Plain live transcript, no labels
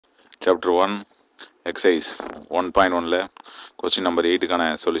Chapter 1 Exercise 1.1 question number 8 கான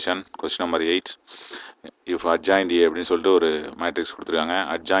solution. Question number 8 if adjoint A அப்படின்னு சொல்லிட்டு ஒரு மேட்ரிக்ஸ் கொடுத்துருக்காங்க.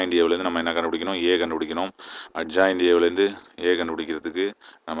 adjoint Aவிலேருந்து நம்ம என்ன கண்டுபிடிக்கணும்? A கண்டுபிடிக்கணும். adjoint Aவிலேருந்து A கண்டுபிடிக்கிறதுக்கு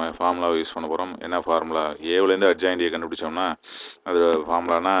நம்ம ஃபார்முலாவை யூஸ் பண்ண போகிறோம். என்ன ஃபார்முலா? Aவிலேருந்து adjoint A கண்டுபிடிச்சோம்னா அது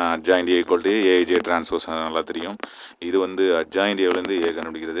ஃபார்முலானா adjoint A equal to AJ transpose நல்லா தெரியும். இது வந்து adjoint Aவிலேருந்து A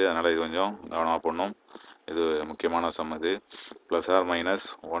கண்டுபிடிக்கிறது. அதனால் இது கொஞ்சம் கவனமாக பண்ணணும். இது முக்கியமான சம் இது. Plus R minus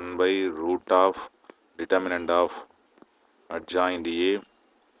 1/√ determinant of adjoint A.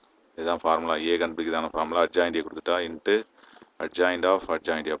 இதுதான் formula. A கண்டுபிடிக்கிறதான formula. adjoint A கொடுத்துட்டா into adjoint of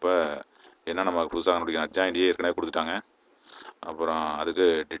adjoint A. அப்போ என்ன நம்ம புதுசாக கண்டுபிடிக்கணும்? adjoint A ஏற்கனவே கொடுத்துட்டாங்க. அப்புறம் அதுக்கு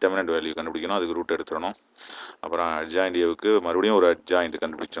டிட்டர்மினன்ட் வேல்யூ கண்டுபிடிக்கணும். அதுக்கு ரூட் எடுத்துடணும். அப்புறம் adjoint Aவுக்கு மறுபடியும் ஒரு adjoint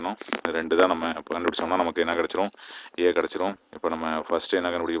கண்டுபிடிச்சணும். ரெண்டு தான் நம்ம இப்போ கண்டுபிடிச்சோம்னா நமக்கு என்ன கிடச்சிரும்? A கிடச்சிரும். இப்போ நம்ம ஃபஸ்ட்டு என்ன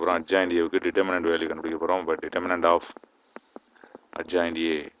கண்டுபிடிக்க போகிறோம்? adjoint Aவுக்கு டிட்டர்மினன்ட் வேல்யூ கண்டுபிடிக்க போகிறோம். இப்போ டிட்டர்மினன்ட் ஆஃப் adjoint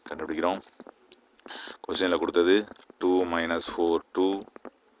A கண்டுபிடிக்கிறோம். கொஸ்டினில் கொடுத்தது 2 - 4 2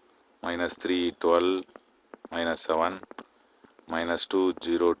 - 3 12 - 7 -2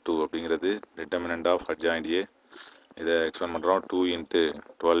 0 2 அப்படிங்கிறது டிட்டர்மினன்ட் ஆஃப் adjoint A. இதை எக்ஸ்பேண்ட் பண்ணுறோம். 2 ×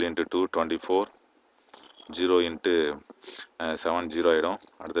 12 × 2 24 0 × 7 0 ஆகிடும்.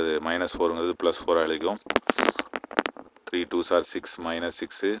 அடுத்தது -4ங்கிறது +4 எழுதிக்கும். 3 2s are 6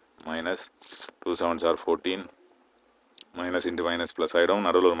 -6 -2 7s are 14 minus into minus plus ஆகிடும்.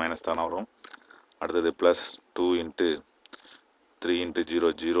 நடுவில் ஒரு மைனஸ் தானே வரும். அடுத்தது +2 × 3 × 0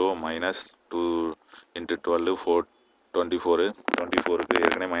 0 -2 × 12 4 24 24க்கு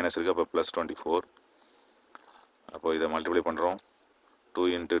ஏற்கனவே மைனஸ் இருக்குது. அப்போ +24. அப்போ இதை மல்டிப்ளை பண்ணுறோம். 2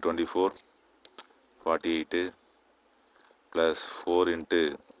 × 24 48 +4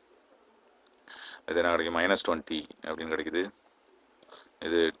 இது என்ன கிடைக்கும்? -20 அப்படின்னு கிடைக்குது.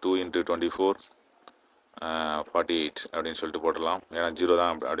 இது 2 × 24 48 அப்படின்னு சொல்லிட்டு போடலாம். ஏன்னா 0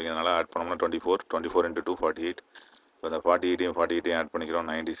 தான் அப்படிங்கிறதுனால ஆட் பண்ணோம்னா 24 24 × 2 48. இப்போ இந்த 48 ஆட் பண்ணிக்கிறோம்.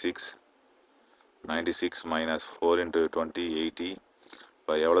 96 -4 × 20 80.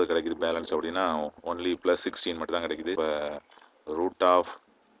 இப்போ எவ்வளோ கிடைக்குது பேலன்ஸ் அப்படின்னா ஒன்லி +16 மட்டும் தான் கிடைக்குது. இப்போ root of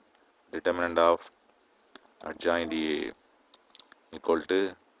determinant of adjoint A equal to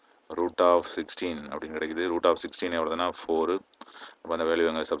 √16 அப்படின்னு கிடைக்குது. √16 எவ்வளோதுன்னா 4. அப்போ அந்த வேல்யூ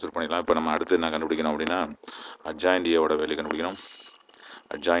அங்கே சப்ஸ்டிட் பண்ணிக்கலாம். இப்போ நம்ம அடுத்து என்ன கண்டுபிடிக்கணும் அப்படின்னா adjoint Aவோட வேல்யூ கண்டுபிடிக்கணும்.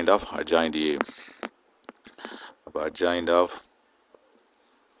 adjoint A. அப்போ adjoint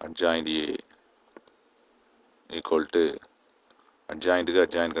A equal to adjointக்கு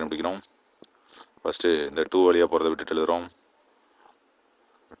adjoint கண்டுபிடிக்கணும். ஃபஸ்ட்டு இந்த 2 வழியாக போகிறத விட்டுட்டு எழுதுகிறோம்.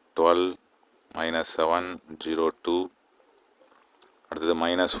 12 - 7 0 2. அடுத்தது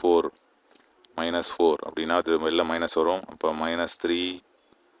 -4 அப்படின்னா அது வெளில மைனஸ் வரும். அப்போ -3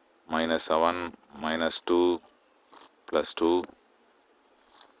 -7 -2 +2.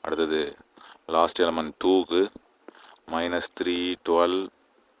 அடுத்தது லாஸ்ட் எலமெண்ட் 2க்கு -3 12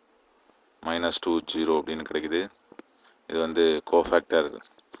 -2 0 அப்படின்னு கிடைக்குது. இது வந்து கோஃபேக்டர்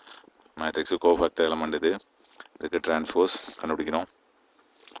மேட்ரிக்ஸு, கோஃபேக்டர் எலமெண்ட். இதுக்கு டிரான்ஸ்போஸ் கண்டுபிடிக்கணும்.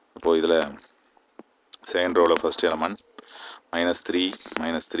 இப்போது இதில் செகண்ட் ரோவில் ஃபஸ்ட் எலமெண்ட்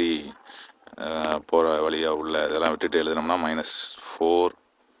 -3 போகிற வழியாக உள்ள இதெல்லாம் விட்டுட்டு எழுதினோம்னா -4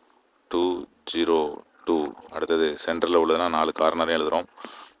 2 0 2. அடுத்தது சென்டரில் உள்ளதுன்னா 4 கார்னரையும் எழுதுகிறோம்.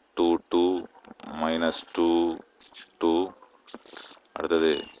 2 2 -2 2.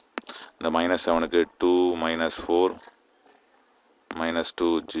 அடுத்தது இந்த -7க்கு 2 -4 -2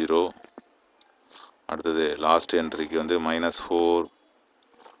 0. அடுத்தது லாஸ்ட் என்ட்ரிக்கு வந்து -4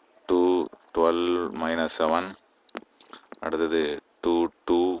 2 12 -7. அடுத்தது 2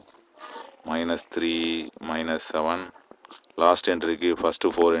 2 -3 -7. லாஸ்ட் என்ட்ரிக்கு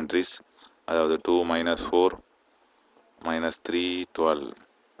ஃபஸ்ட்டு 4 என்ட்ரிஸ், அதாவது 2 -4 -3 12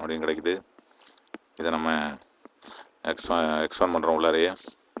 அப்படின்னு கிடைக்குது. இதை நம்ம எக்ஸ்பேண்ட் பண்ணுறோம் உள்ளாரையே.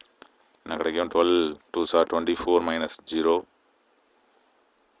 என்ன கிடைக்கும்? 12 2s are 24 -0.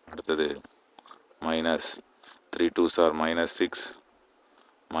 அடுத்தது -3 2s are -6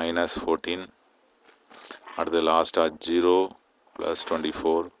 -14. அடுத்தது லாஸ்ட்டாக 0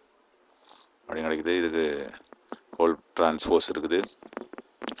 +24 அப்படின்னு கிடைக்குது. இதுக்கு ஹோல் டிரான்ஸ்போஸ் இருக்குது.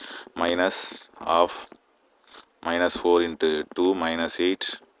 -4 × 2 -8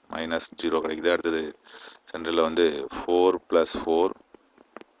 -0 கிடைக்குது. அடுத்தது சென்டரில் வந்து 4 +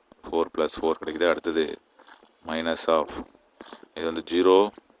 4 கிடைக்குது. அடுத்தது இது வந்து 0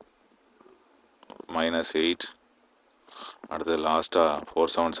 -8. அடுத்தது லாஸ்ட்டாக 4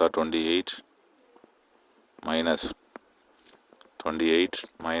 7s are 28 -28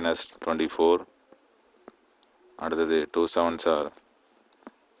 -24. அடுத்தது 2 7s are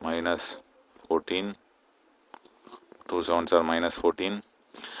 -14 2 7s are -14.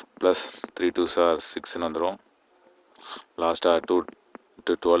 Plus 3 2s are 6ன்னு வந்துடும். லாஸ்ட்டாக 2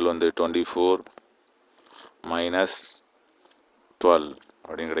 to 12 வந்து 24 மைனஸ் 12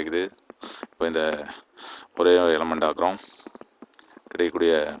 அப்படின்னு கிடைக்குது. இப்போ இந்த ஒரே எலமெண்ட் ஆக்குறோம்.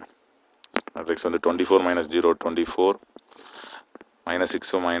 கிடைக்கக்கூடிய மேட்ரிக்ஸ் வந்து 24 மைனஸ் 0 24 மைனஸ்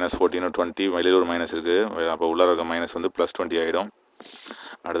 6 மைனஸ் 14 20 வெளியில் ஒரு மைனஸ் இருக்குது. அப்போ உள்ள இருக்க மைனஸ் வந்து ப்ளஸ் 20 ஆகிடும்.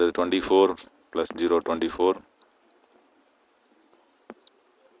 அடுத்தது 24 ப்ளஸ் 0 24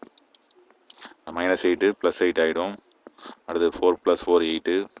 மைனஸ் 8 ப்ளஸ் 8 ஆகிடும். அடுத்தது 4 ப்ளஸ் 4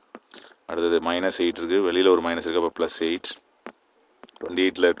 8. அடுத்தது மைனஸ் 8 இருக்குது, வெளியில் ஒரு மைனஸ் இருக்குது, அப்போ ப்ளஸ் 8.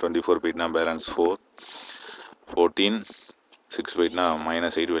 28ல் 24 போயிட்டுனா பேலன்ஸ் 4. 14 6 போயிட்டுனா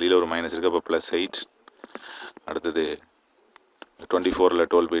மைனஸ் 8, வெளியில் ஒரு மைனஸ் இருக்குது, அப்போ ப்ளஸ் 8. அடுத்தது 24ல்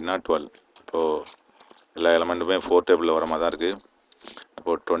 12 போயிட்டுனா 12. இப்போது எல்லா எலமெண்ட்டுமே 4 டேபிளில் வர மாதிரி தான் இருக்குது.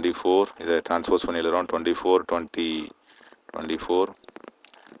 இப்போது 24 இதை ட்ரான்ஸ்போஸ் பண்ணி எழுதுகிறோம். 24 20 24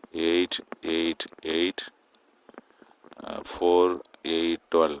 8 8 8 4 8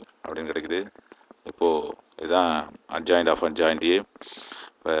 12 அப்படின்னு கிடைக்குது. இப்போது இதுதான் அட்ஜாயிண்ட் ஆஃப் அட்ஜாயிண்ட் ஏ.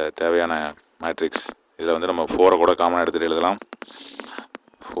 இப்போ தேவையான மேட்ரிக்ஸ் இதில் வந்து நம்ம 4 கூட காமனாக எடுத்துகிட்டு எழுதலாம்.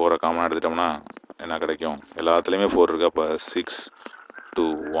 4 காமனாக எடுத்துட்டோம்னா என்ன கிடைக்கும்? எல்லாத்துலேயுமே 4 இருக்குது. அப்போ 6 2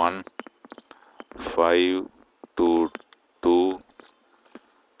 1 5 2 2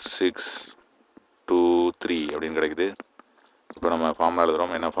 6 2 3 அப்படின்னு கிடைக்குது. இப்போ நம்ம ஃபார்முலா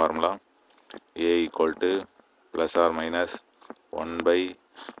எழுதுகிறோம். என்ன formula? A equal to plus R minus 1 by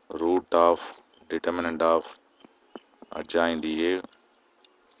root of determinant of adjoint A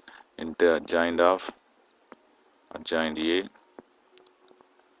into adjoint of adjoint A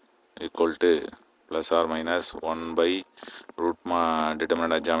equal to plus or minus 1 by root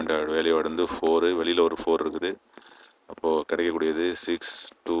determinant adjoint value வந்து 4, வெளியில் ஒரு 4 இருக்குது. அப்போது கிடைக்கக்கூடியது 6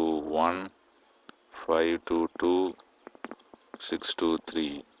 2 1 5 2 2 6 2 3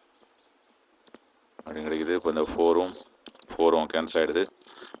 அப்படின்னு கிடைக்குது. இப்போ இந்த 4ம் கேன்சல் ஆகிடுது.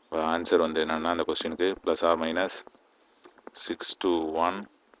 இப்போ ஆன்சர் வந்து என்னென்னா அந்த கொஸ்டினுக்கு ப்ளஸ் ஆர் மைனஸ் 6 2 1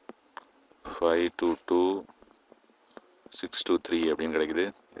 5 2 2 6 2 3 அப்படின்னு கிடைக்குது.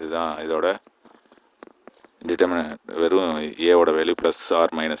 இதுதான் இதோட டிட்டர்மினன்ட். வெறும் ஏவோட value plus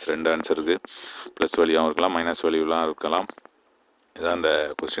R minus 2 answer இருக்குது. ப்ளஸ் வேல்யூவும் இருக்கலாம், மைனஸ் வேல்யூலாம் இருக்கலாம். இதுதான் இந்த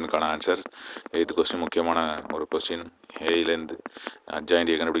கொஸ்டினுக்கான ஆன்சர். 8th கொஸ்டின் முக்கியமான ஒரு கொஸ்டின். ஏலேருந்து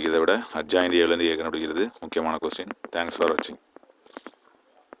அட்ஜாயிண்ட் ஏ கண்டுபிடிக்கிறத விட அட்ஜாயிண்ட் ஏலேருந்து ஏ கண்டுபிடிக்கிறது முக்கியமான கொஸ்டின். தேங்க்ஸ் ஃபார் வாட்சிங்.